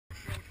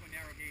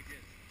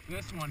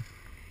This one.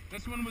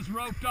 This one was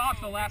roped off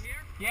the last...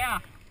 Yeah.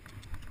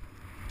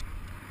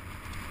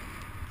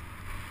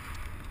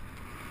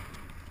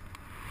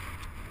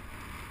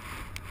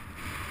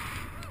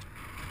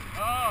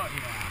 Oh,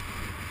 yeah.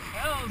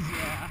 Hells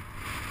yeah.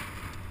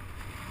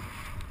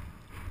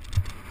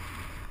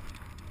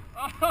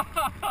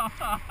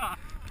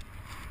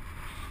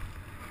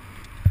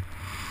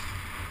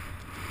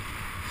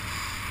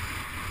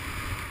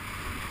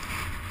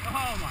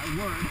 Oh my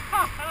word.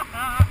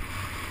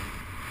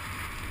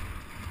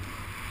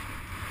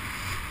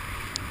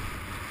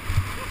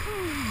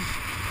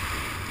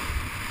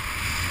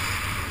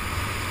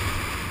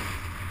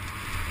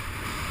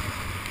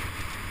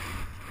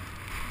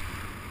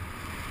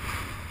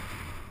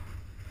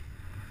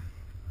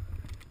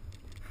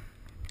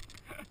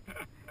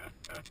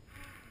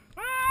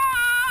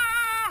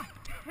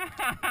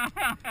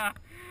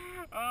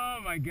 Oh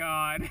my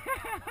god.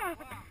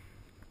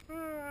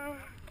 Oh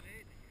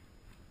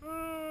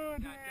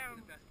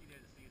damn.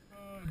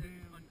 Oh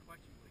damn.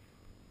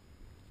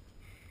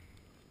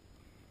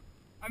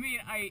 I mean,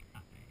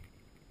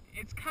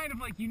 it's kind of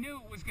like you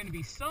knew it was going to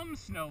be some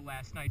snow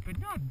last night, but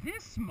not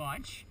this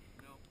much.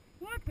 No.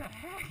 What the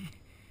heck?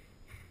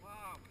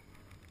 Wow.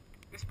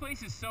 This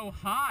place is so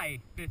high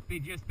that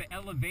the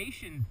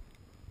elevation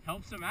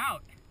helps them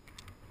out.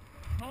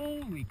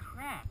 Holy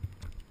crap.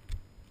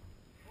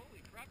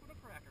 Holy crap with a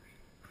cracker.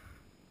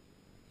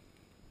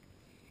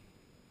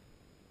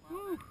 Wow,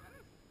 woo.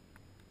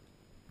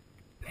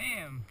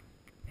 Damn.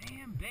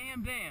 Damn,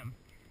 damn, damn.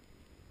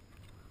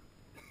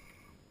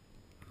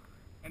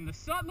 And the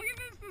sun, look at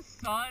this, the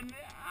sun.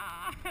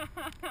 Oh,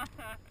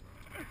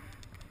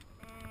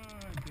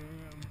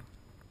 damn.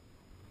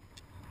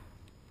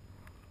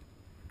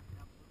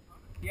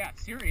 Yeah,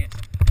 serious. So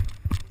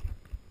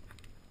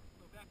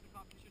back to the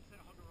competition, set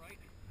 100 right?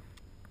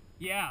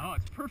 Yeah, oh,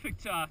 it's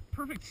perfect,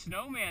 perfect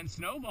snowman,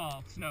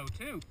 snowball snow,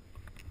 too.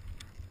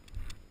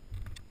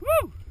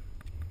 Woo!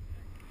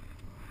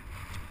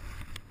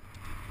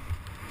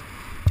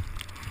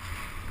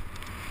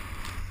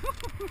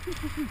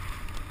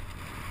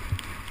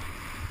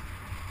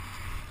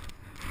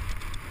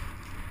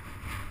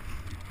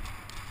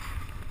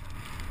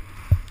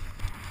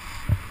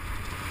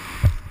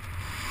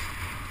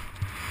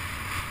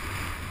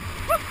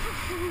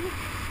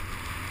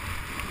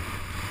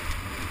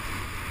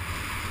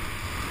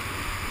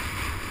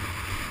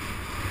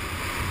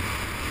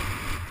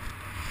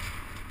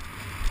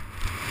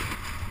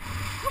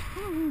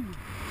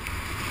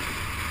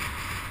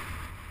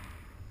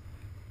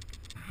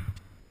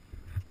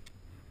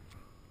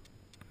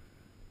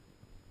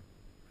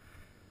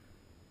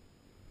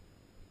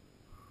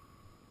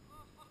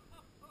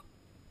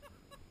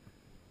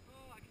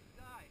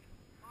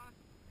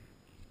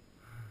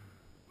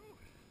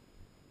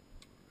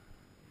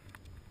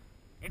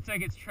 It's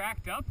like it's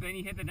tracked up, then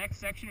you hit the next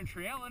section of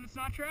trail and it's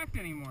not tracked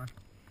anymore.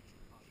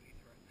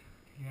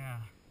 Yeah.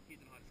 He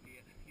doesn't know how to ski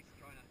it. He's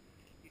trying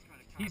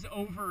to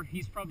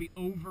he's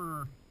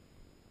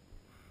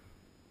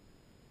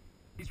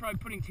probably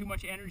putting too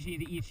much energy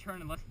into each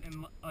turn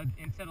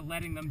instead of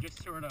letting them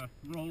just sort of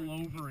roll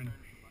over and...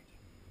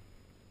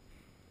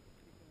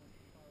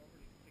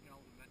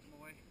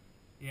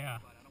 Yeah.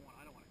 But I don't want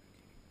to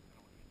continue. I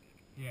don't want to get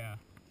big. Yeah.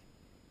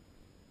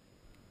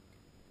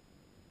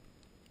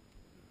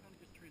 He's kind of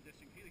just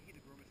transitioning. He's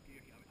a groomer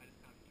skier. I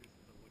just kind of introduced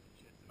him to the woods and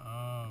shit. So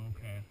Oh,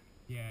 okay.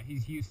 Yeah,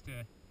 he's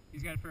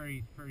got a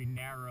very, very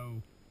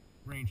narrow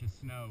range of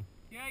snow.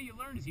 Yeah, you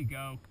learn as you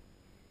go.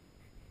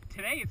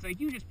 Today, it's like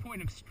you just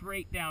point him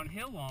straight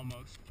downhill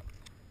almost.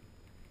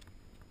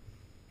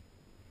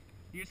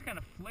 You just kind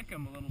of flick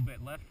him a little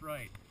bit, left,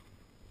 right.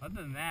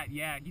 Other than that,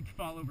 yeah, you'd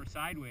fall over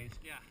sideways.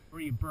 Yeah.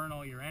 Where you burn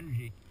all your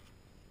energy.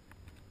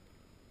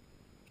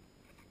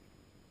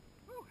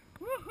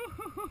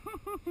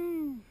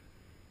 Woo-hoo-hoo-hoo-hoo-hoo.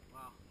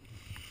 Wow.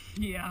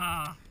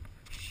 Yeah.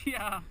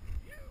 Yeah.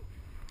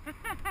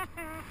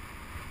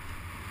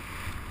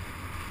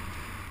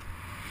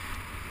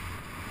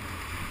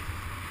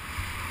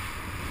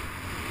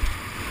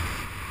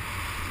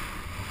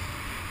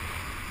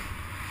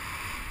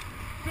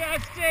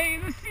 Best day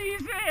of the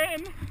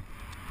season!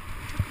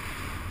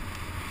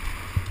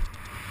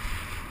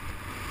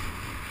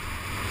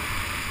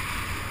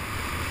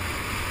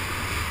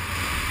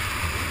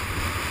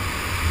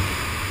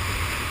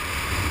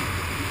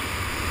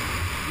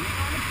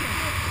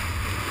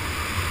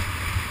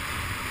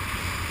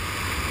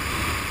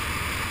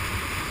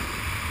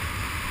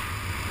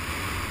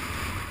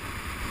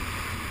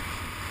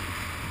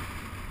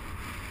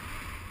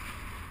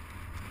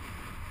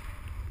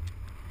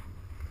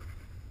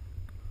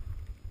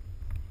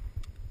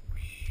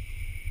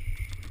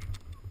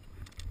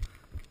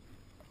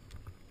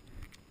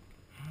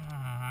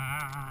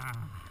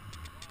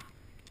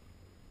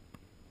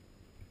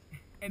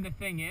 And the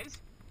thing is,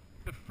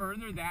 the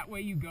further that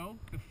way you go,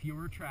 the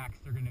fewer tracks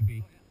there are going to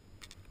be.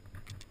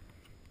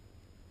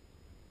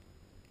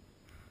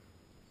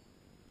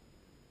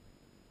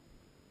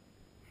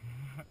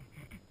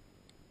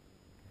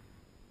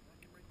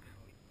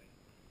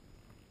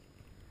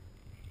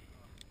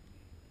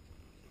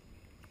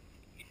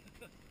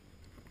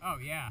 Oh,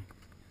 yeah.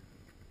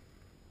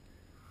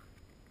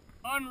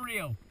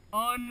 Unreal.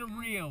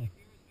 Unreal.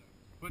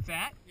 What's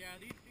that? Yeah,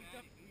 these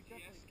definitely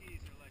skis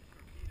are like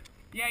torpedoes.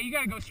 Yeah, you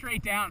gotta go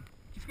straight down.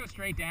 Just go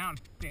straight down.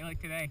 Day like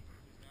today.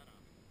 Who's that on?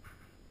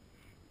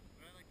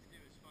 What I like to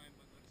do is find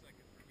what looks like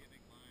a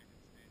forgiving line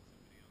and stay in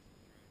somebody else's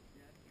tracks.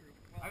 Yeah, that's true.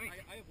 Well,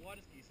 I have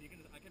water skis, so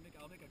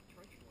I'll make a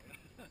trench for you.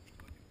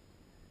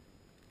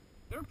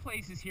 There are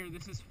places here,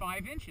 this is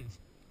 5 inches.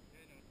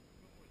 Yeah, no,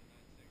 no more than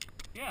that,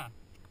 6. Yeah.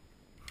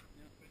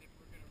 But if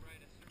we're gonna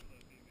ride a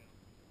Sugarloaf,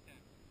 10.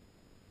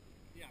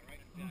 Yeah, right.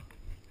 Exactly.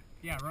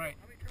 Yeah, right.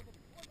 How many trouble?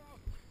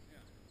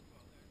 Yeah,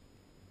 12 there.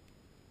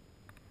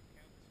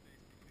 Count the space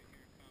between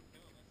here and Comp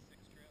Hill. That's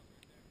 6 trails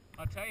right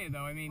there. I'll tell you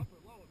though, I mean, Upper,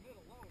 lower,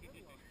 middle.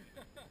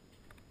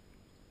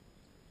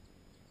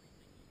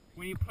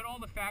 when you put all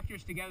the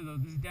factors together though,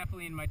 this is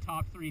definitely in my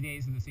top 3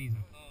 days of the season.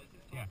 Oh, this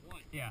is top Yeah.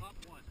 1. Yeah. Top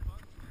 1.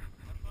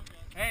 Have fun,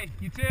 guys. Hey,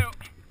 you too.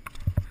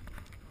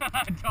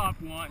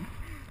 Top 1.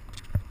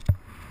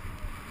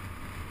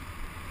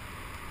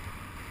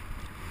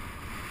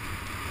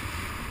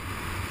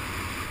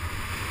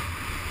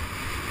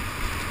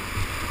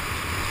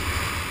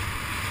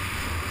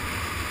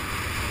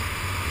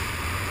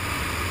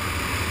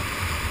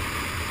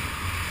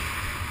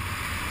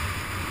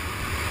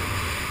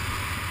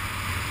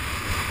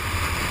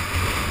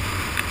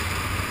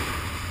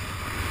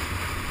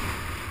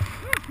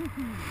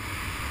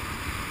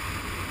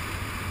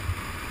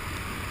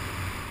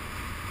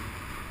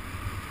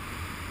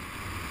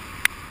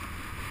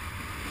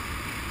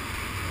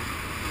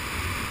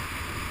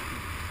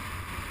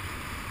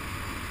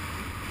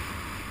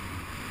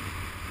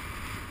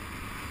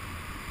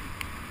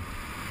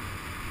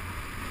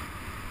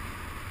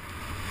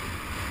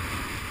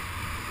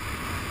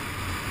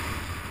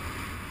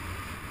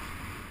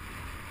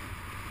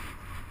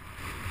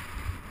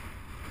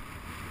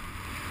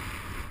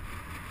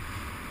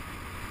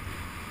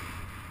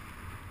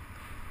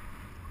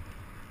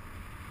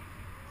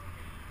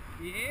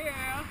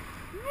 Yeah.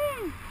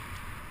 Woo.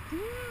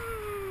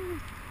 Woo.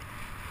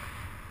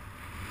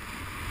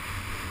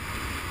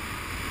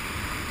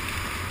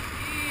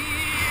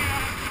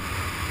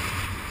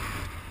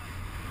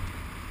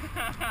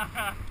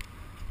 Yeah.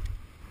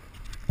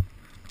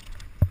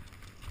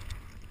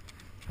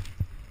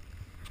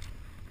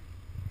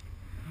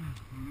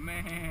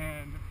 Man.